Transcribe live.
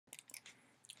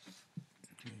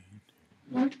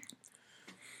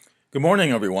Good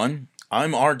morning, everyone.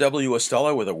 I'm R.W.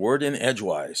 Estella with a word in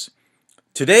Edgewise.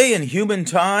 Today in human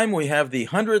time, we have the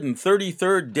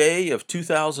 133rd day of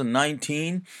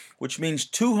 2019, which means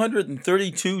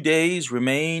 232 days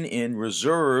remain in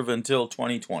reserve until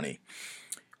 2020.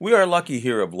 We are lucky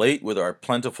here of late with our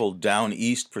plentiful down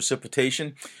east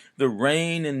precipitation, the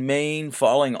rain in Maine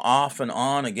falling off and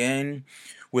on again,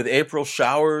 with April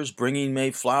showers bringing May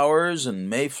flowers and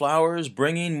May flowers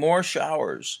bringing more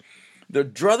showers. The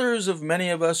druthers of many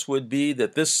of us would be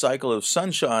that this cycle of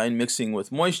sunshine mixing with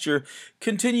moisture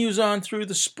continues on through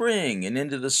the spring and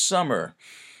into the summer.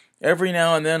 Every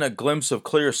now and then a glimpse of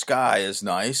clear sky is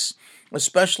nice,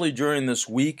 especially during this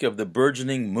week of the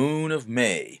burgeoning moon of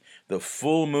May, the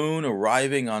full moon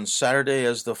arriving on Saturday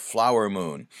as the flower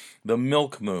moon, the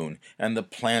milk moon, and the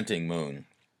planting moon.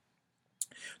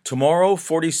 Tomorrow,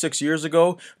 46 years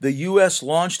ago, the U.S.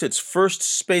 launched its first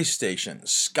space station,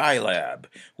 Skylab,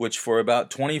 which for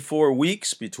about 24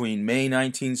 weeks between May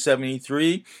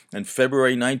 1973 and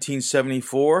February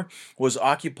 1974 was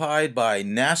occupied by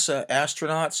NASA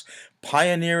astronauts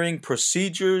pioneering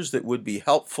procedures that would be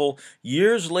helpful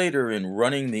years later in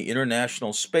running the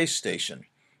International Space Station.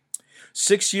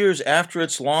 6 years after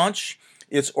its launch,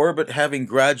 its orbit having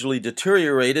gradually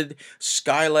deteriorated,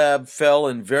 Skylab fell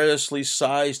in variously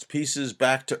sized pieces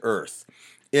back to Earth,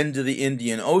 into the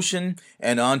Indian Ocean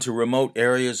and onto remote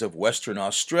areas of Western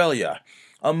Australia,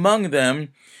 among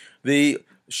them the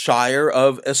Shire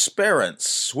of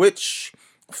Esperance, which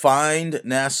fined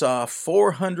NASA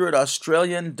 $400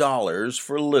 Australian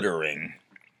for littering.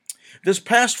 This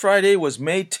past Friday was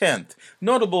May 10th,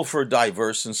 notable for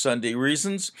diverse and Sunday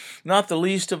reasons, not the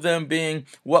least of them being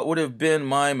what would have been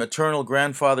my maternal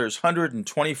grandfather's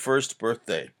 121st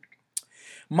birthday.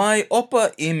 My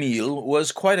Opa Emil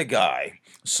was quite a guy,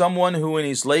 someone who in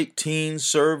his late teens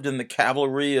served in the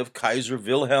cavalry of Kaiser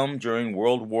Wilhelm during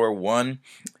World War I,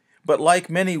 but like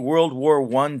many World War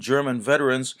I German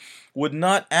veterans, would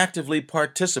not actively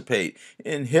participate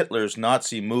in Hitler's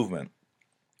Nazi movement.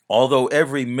 Although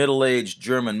every middle-aged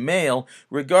German male,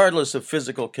 regardless of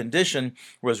physical condition,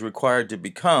 was required to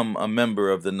become a member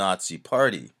of the Nazi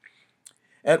Party.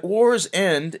 At war's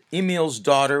end, Emil's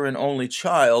daughter and only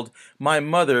child, my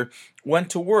mother, went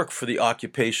to work for the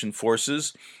occupation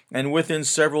forces and within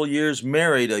several years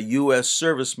married a U.S.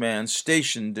 serviceman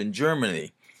stationed in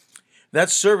Germany. That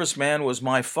serviceman was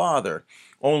my father,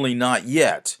 only not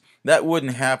yet. That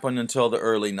wouldn't happen until the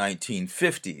early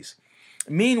 1950s.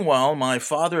 Meanwhile, my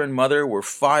father and mother were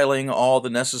filing all the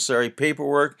necessary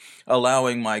paperwork,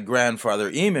 allowing my grandfather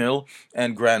Emil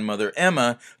and grandmother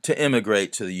Emma to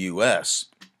immigrate to the U.S.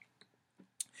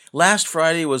 Last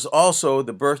Friday was also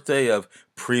the birthday of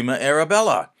Prima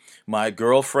Arabella, my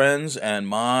girlfriend's and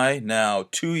my now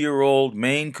 2-year-old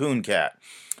Maine Coon cat,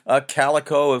 a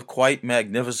calico of quite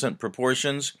magnificent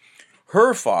proportions.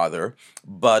 Her father,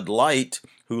 Bud Light,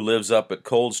 who lives up at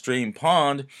Coldstream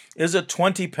Pond, is a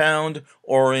 20-pound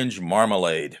orange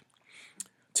marmalade.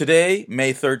 Today,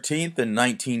 May 13th in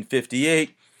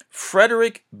 1958,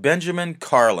 Frederick Benjamin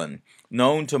Carlin,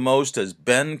 known to most as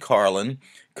Ben Carlin,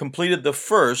 completed the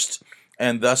first,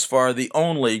 and thus far the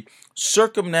only,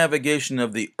 circumnavigation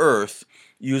of the Earth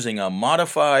using a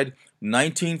modified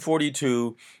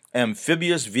 1942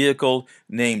 amphibious vehicle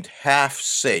named Half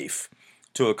Safe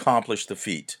to accomplish the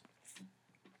feat.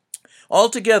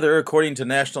 Altogether, according to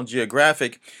National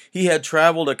Geographic, he had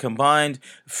traveled a combined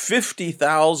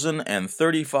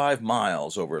 50,035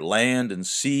 miles over land and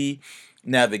sea,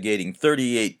 navigating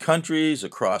 38 countries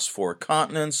across 4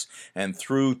 continents and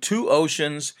through 2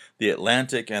 oceans, the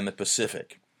Atlantic and the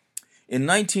Pacific. In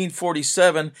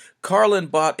 1947, Carlin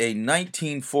bought a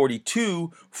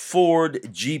 1942 Ford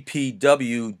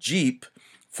GPW Jeep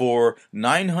for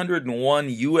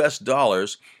 $901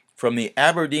 US from the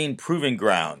Aberdeen Proving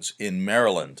Grounds in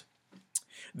Maryland.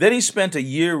 Then he spent a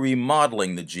year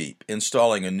remodeling the Jeep,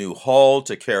 installing a new hull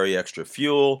to carry extra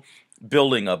fuel,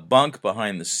 building a bunk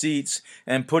behind the seats,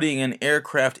 and putting in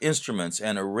aircraft instruments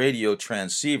and a radio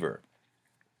transceiver.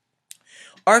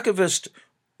 Archivist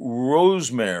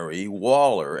Rosemary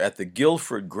Waller at the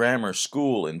Guildford Grammar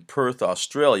School in Perth,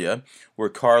 Australia, where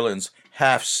Carlin's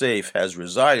Half Safe has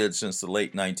resided since the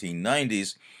late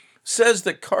 1990s, says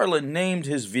that Carlin named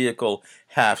his vehicle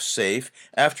Half Safe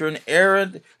after an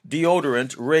Arid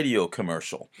deodorant radio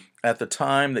commercial at the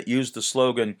time that used the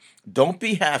slogan, "Don't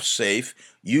be half safe,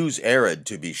 use Arid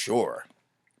to be sure."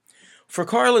 For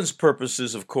Carlin's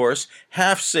purposes, of course,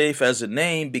 Half Safe as a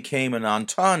name became an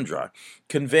entendre,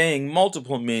 conveying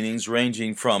multiple meanings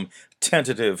ranging from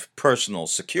tentative personal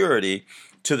security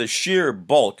to the sheer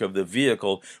bulk of the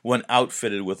vehicle when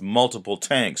outfitted with multiple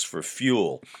tanks for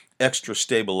fuel, extra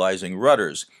stabilizing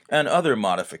rudders, and other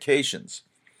modifications.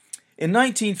 In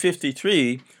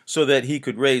 1953, so that he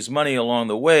could raise money along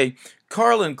the way,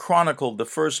 Carlin chronicled the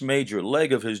first major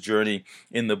leg of his journey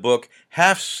in the book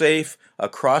Half Safe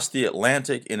Across the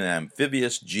Atlantic in an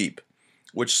Amphibious Jeep,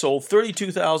 which sold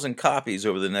 32,000 copies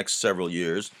over the next several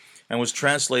years and was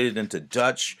translated into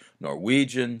Dutch,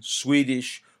 Norwegian,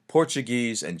 Swedish,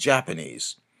 Portuguese, and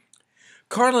Japanese.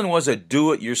 Carlin was a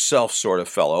do-it-yourself sort of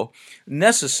fellow,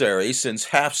 necessary since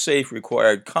Half Safe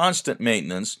required constant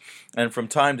maintenance and from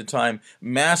time to time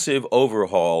massive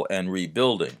overhaul and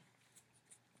rebuilding.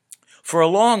 For a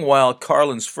long while,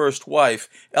 Carlin's first wife,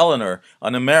 Eleanor,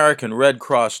 an American Red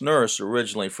Cross nurse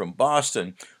originally from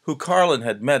Boston, who Carlin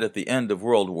had met at the end of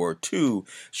World War II,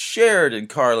 shared in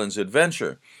Carlin's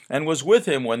adventure and was with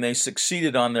him when they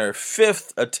succeeded on their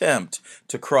fifth attempt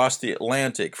to cross the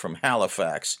Atlantic from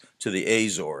Halifax to the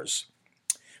Azores.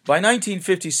 By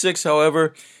 1956,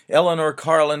 however, Eleanor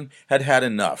Carlin had had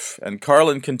enough, and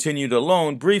Carlin continued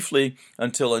alone briefly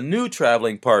until a new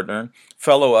traveling partner,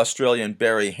 fellow Australian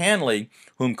Barry Hanley,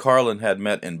 whom Carlin had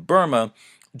met in Burma,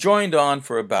 joined on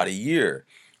for about a year,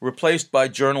 replaced by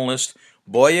journalist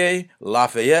Boyer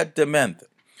Lafayette de Menthe,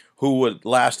 who would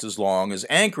last as long as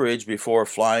Anchorage before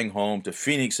flying home to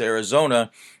Phoenix, Arizona,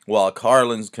 while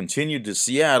Carlin continued to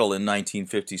Seattle in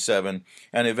 1957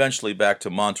 and eventually back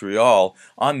to Montreal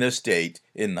on this date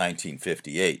in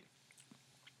 1958.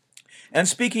 And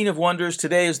speaking of wonders,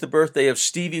 today is the birthday of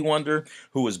Stevie Wonder,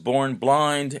 who was born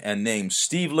blind and named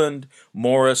Steveland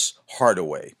Morris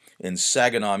Hardaway in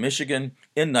Saginaw, Michigan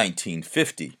in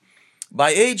 1950.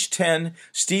 By age 10,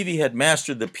 Stevie had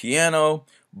mastered the piano,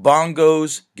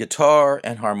 bongos, guitar,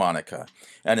 and harmonica.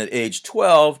 And at age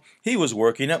 12, he was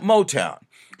working at Motown,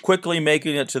 quickly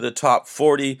making it to the top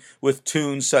 40 with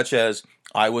tunes such as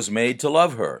I Was Made to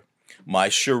Love Her, My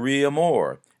Cherie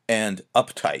Amour, and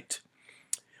Uptight.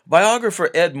 Biographer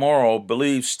Ed Morrow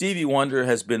believes Stevie Wonder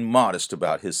has been modest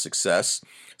about his success,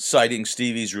 citing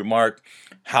Stevie's remark,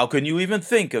 "How can you even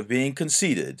think of being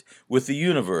conceited with the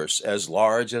universe as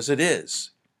large as it is?"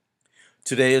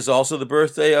 Today is also the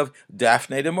birthday of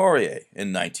Daphne du Maurier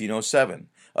in 1907,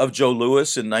 of Joe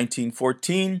Louis in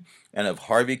 1914, and of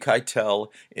Harvey Keitel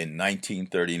in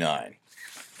 1939.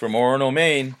 From Orono,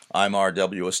 Maine, I'm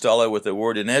R.W. Estella with a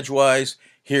word in Edgewise.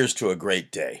 Here's to a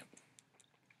great day.